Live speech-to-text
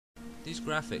These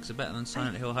graphics are better than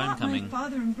Silent Hill I thought Homecoming. my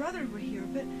father and brother were here,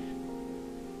 but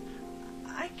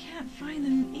I can't find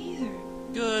them either.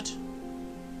 Good.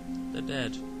 They're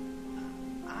dead.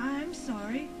 I'm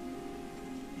sorry.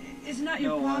 It's not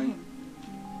your problem.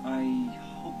 I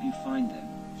hope you find them.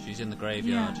 She's in the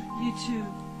graveyard. Yeah, you too.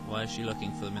 Why is she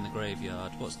looking for them in the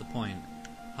graveyard? What's the point?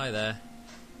 Hi there.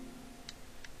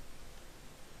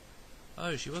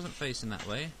 Oh, she wasn't facing that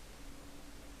way.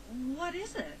 What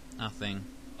is it? Nothing.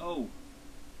 Oh.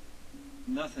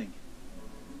 Nothing.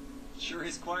 Sure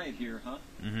is quiet here, huh?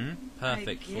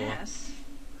 Perfect I guess.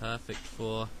 Perfect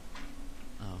for...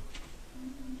 Oh.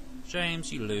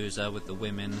 James, you loser with the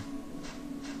women.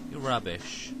 You're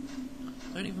rubbish.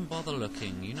 Don't even bother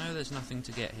looking. You know there's nothing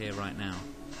to get here right now.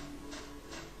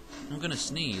 I'm gonna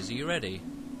sneeze. Are you ready?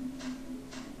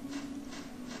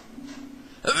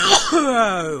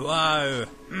 Whoa!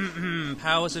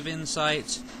 Powers of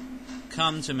insight,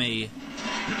 come to me.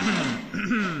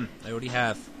 They already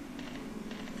have.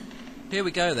 Here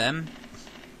we go then.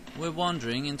 We're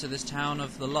wandering into this town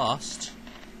of the lost.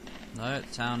 No,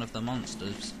 town of the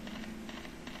monsters.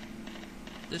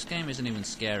 This game isn't even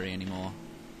scary anymore.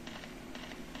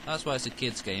 That's why it's a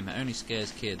kids game. It only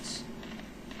scares kids.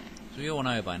 So you all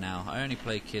know by now, I only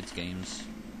play kids games.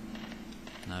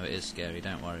 No, it is scary,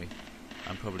 don't worry.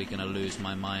 I'm probably going to lose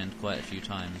my mind quite a few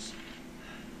times.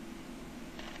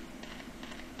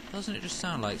 Doesn't it just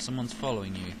sound like someone's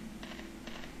following you?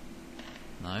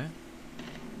 No?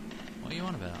 What are you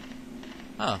on about?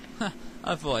 Oh,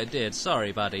 I thought it did.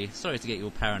 Sorry, buddy. Sorry to get you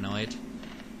all paranoid.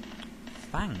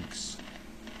 Thanks.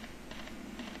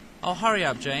 Oh, hurry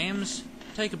up, James.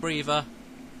 Take a breather.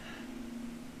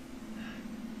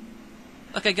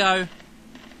 Okay, go.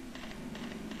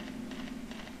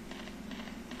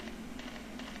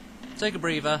 Take a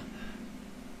breather.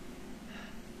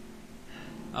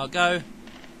 I'll go.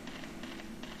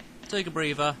 Take a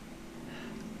breather.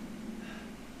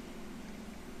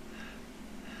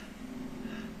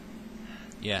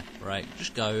 Yeah, right.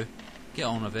 Just go. Get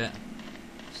on with it.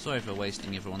 Sorry for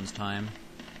wasting everyone's time.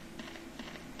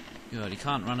 God, he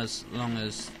can't run as long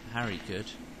as Harry could.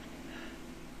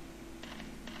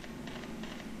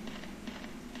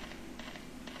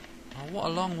 Oh, what a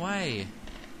long way.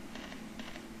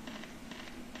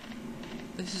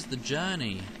 This is the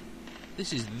journey.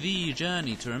 This is the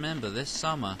journey to remember this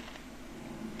summer.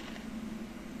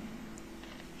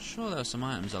 Sure there are some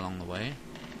items along the way.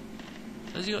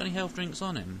 Has he got any health drinks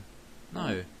on him?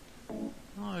 No.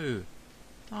 No.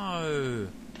 No.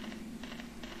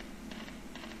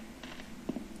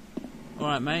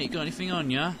 Alright mate, you got anything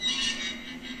on ya?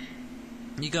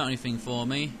 You got anything for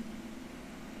me?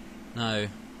 No.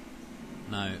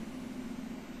 No.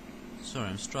 Sorry,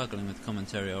 I'm struggling with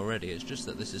commentary already. It's just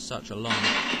that this is such a long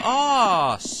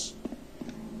arse.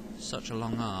 Such a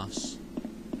long arse.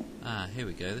 Ah, here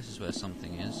we go. This is where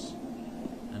something is.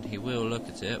 And he will look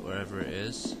at it, wherever it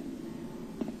is.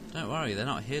 Don't worry, they're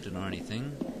not hidden or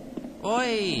anything.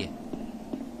 Oi!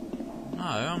 No,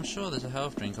 I'm sure there's a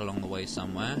health drink along the way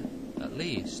somewhere. At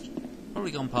least.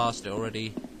 Probably gone past it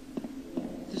already.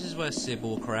 This is where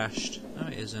Sybil crashed. No,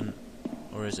 it isn't.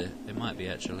 Or is it? It might be,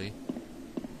 actually.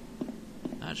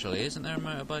 Actually, isn't there a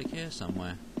motorbike here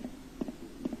somewhere?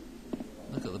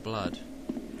 Look at the blood.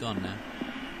 Gone now.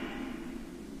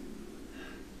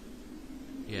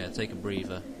 Yeah, take a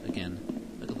breather. Again.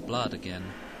 Look at the blood again.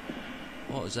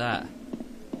 What was that?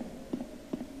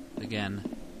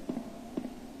 Again.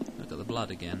 Look at the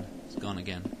blood again. It's gone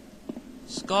again.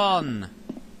 It's gone!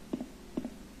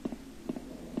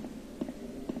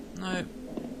 No.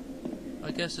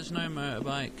 I guess there's no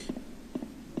motorbike.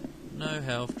 No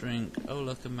health drink. Oh,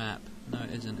 look, a map. No,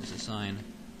 it isn't. It's a sign.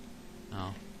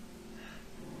 Oh.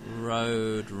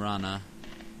 Road runner.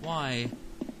 Why?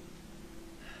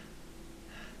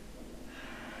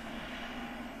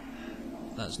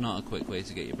 That's not a quick way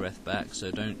to get your breath back,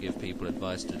 so don't give people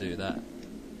advice to do that.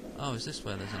 Oh, is this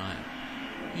where there's an item?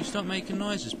 You stop making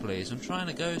noises, please. I'm trying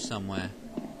to go somewhere.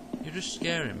 You're just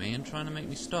scaring me and trying to make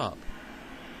me stop.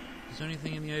 Is there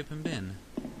anything in the open bin?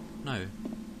 No.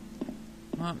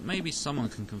 Well, maybe someone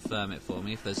can confirm it for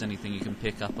me if there's anything you can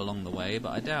pick up along the way,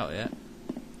 but I doubt it.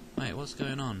 Wait, what's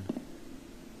going on?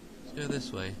 Let's go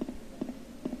this way.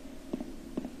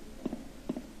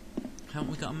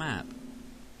 Haven't we got a map?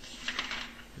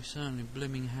 We certainly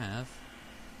blooming have.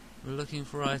 We're looking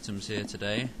for items here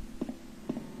today.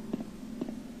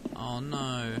 Oh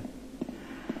no.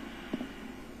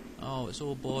 Oh, it's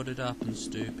all boarded up and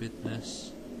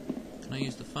stupidness. Can I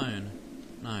use the phone?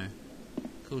 No.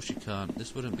 Of course you can't.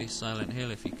 This wouldn't be Silent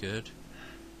Hill if you could.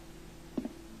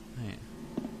 Wait.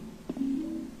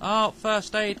 Oh,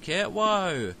 first aid kit.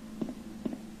 Whoa.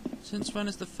 Since when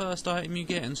is the first item you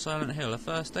get in Silent Hill a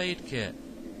first aid kit?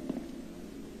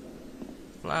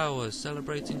 Flowers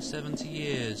celebrating 70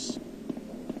 years.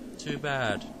 Too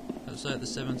bad. Looks like the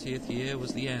 70th year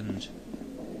was the end.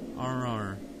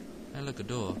 Arr. Hey, look, a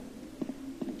door.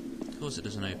 Of course it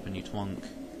doesn't open, you twonk.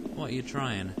 What are you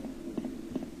trying?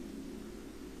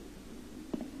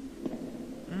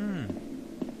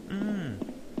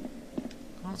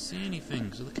 Can't see anything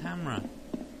because of the camera.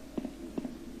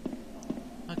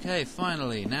 Okay,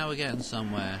 finally, now we're getting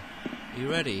somewhere. Are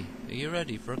you ready? Are you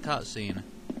ready for a cutscene?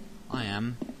 I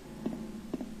am.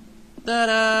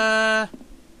 Ta-da!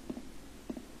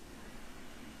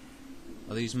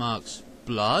 Are these marks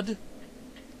blood?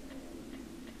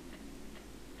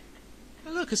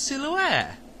 Oh, look, a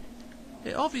silhouette!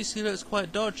 It obviously looks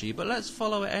quite dodgy, but let's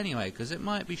follow it anyway, because it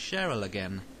might be Cheryl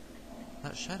again.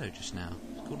 That shadow just now.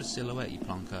 It's called a silhouette, you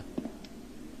plonker.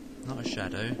 Not a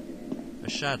shadow. A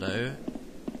shadow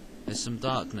is some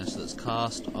darkness that's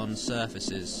cast on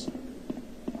surfaces.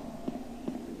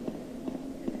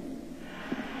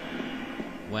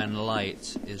 When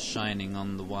light is shining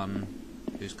on the one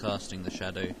who's casting the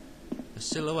shadow. A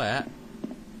silhouette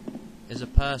is a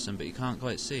person, but you can't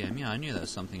quite see him. Yeah, I knew there was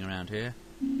something around here.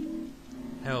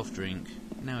 Health drink.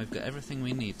 Now we've got everything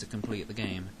we need to complete the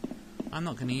game. I'm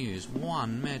not going to use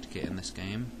one medkit in this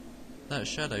game. That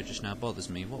shadow just now bothers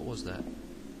me. What was that?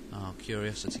 Oh,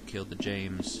 curiosity killed the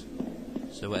James.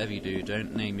 So whatever you do,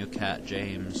 don't name your cat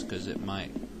James, because it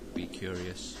might be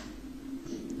curious.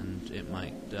 And it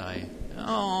might die.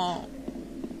 Oh!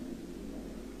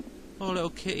 Oh, little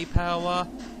kitty power.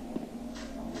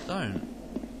 Don't.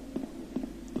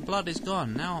 The blood is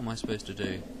gone. Now what am I supposed to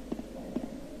do?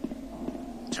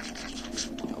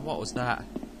 What was that?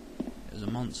 It was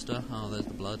a monster. Oh, there's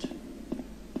the blood.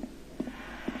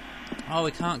 Oh,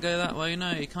 we can't go that way.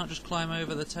 No, you can't just climb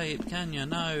over the tape, can you?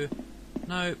 No.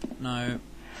 Nope. No.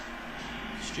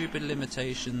 Stupid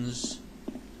limitations.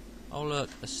 Oh, look,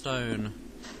 a stone.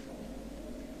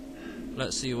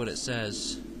 Let's see what it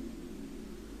says.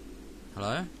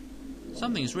 Hello?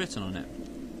 Something's written on it.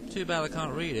 Too bad I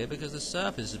can't read it because the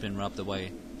surface has been rubbed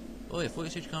away. Oh, I thought you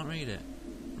said you can't read it.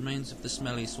 Remains of the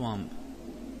smelly swamp.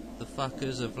 The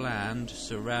fuckers of land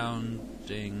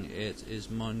surrounding it is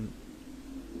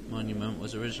monument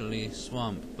was originally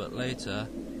swamp, but later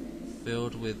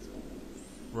filled with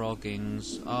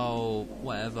froggings. Oh,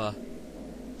 whatever.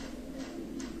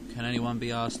 Can anyone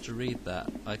be asked to read that?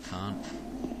 I can't.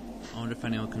 I wonder if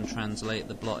anyone can translate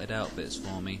the blotted out bits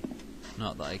for me.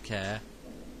 Not that I care.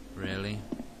 Really?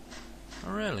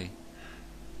 Oh, really?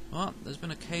 What? There's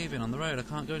been a cave-in on the road. I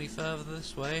can't go any further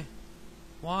this way.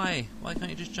 Why? Why can't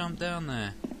you just jump down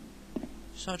there?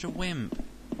 Such a wimp.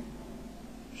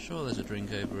 Sure there's a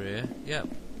drink over here. Yep.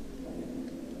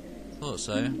 Thought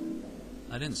so.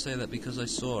 I didn't say that because I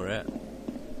saw it.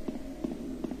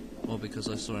 Or because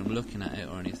I saw him looking at it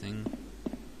or anything.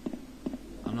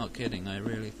 I'm not kidding, I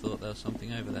really thought there was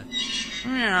something over there.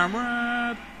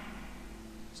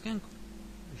 It's getting...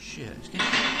 Oh shit, it's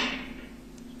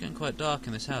getting quite dark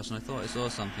in this house, and I thought I saw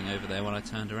something over there when I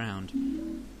turned around.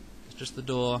 It's just the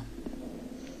door.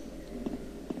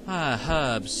 Ah,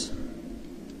 herbs.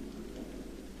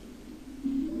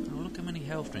 Oh, look how many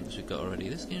health drinks we've got already.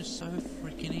 This game's so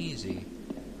freaking easy.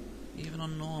 Even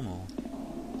on normal.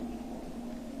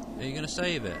 Are you gonna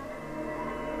save it?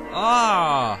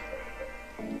 Ah!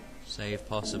 Save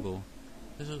possible.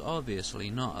 This was obviously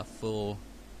not a full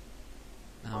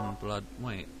blood.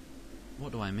 Wait,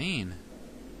 what do I mean?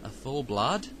 A full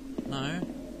blood? No.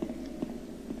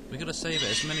 We gotta save it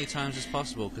as many times as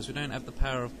possible because we don't have the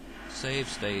power of save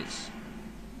states.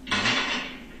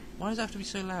 Why does it have to be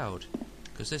so loud?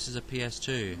 Because this is a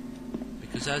PS2.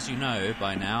 Because as you know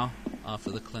by now,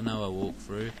 after the Klonoa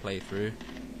playthrough,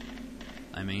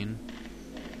 I mean,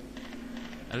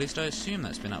 at least I assume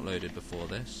that's been uploaded before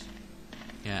this.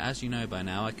 Yeah, as you know by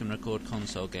now, I can record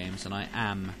console games, and I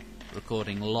am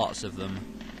recording lots of them.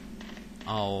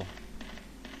 Oh,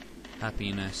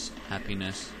 happiness,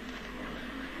 happiness.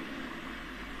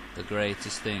 The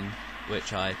greatest thing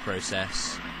which I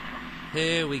process.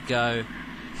 Here we go,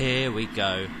 here we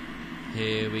go,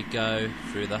 here we go,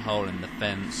 through the hole in the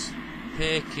fence.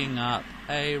 Picking up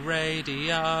a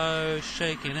radio,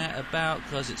 shaking it about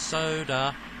 'cause it's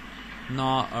soda,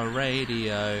 not a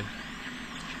radio.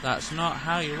 That's not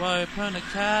how you open a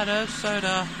can of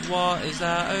soda. What is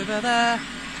that over there?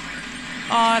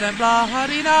 I don't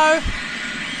bloody know.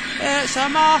 It's a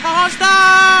monster!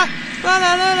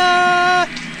 Ba-da-da-da!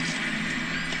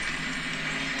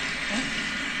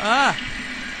 Ah!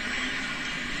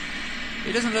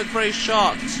 He doesn't look very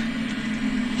shocked.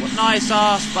 What nice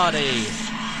ass, buddy.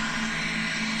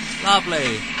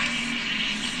 Lovely.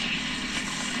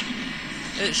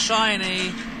 It's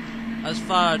shiny as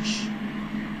fudge.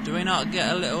 Do we not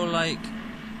get a little, like,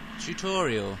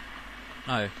 tutorial?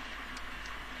 No.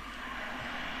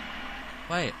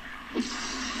 Wait.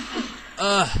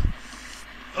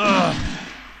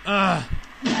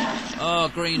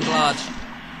 Oh, green blood.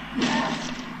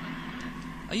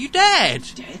 Are you dead?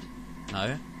 Dead?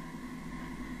 No.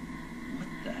 What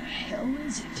the hell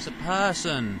is it? It's a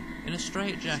person in a It's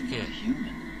straitjacket. not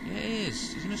human. Yeah, it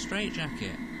is. He's in a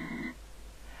straitjacket.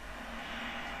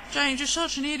 James, you're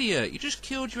such an idiot. You just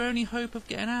killed your only hope of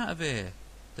getting out of here.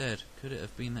 Dead. Could it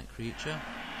have been that creature?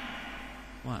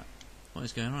 What? What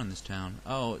is going on in this town?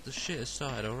 Oh, the shit has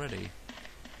started already.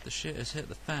 The shit has hit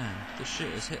the fan. The shit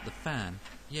has hit the fan.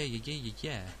 Yeah, yeah, yeah, yeah,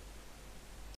 yeah.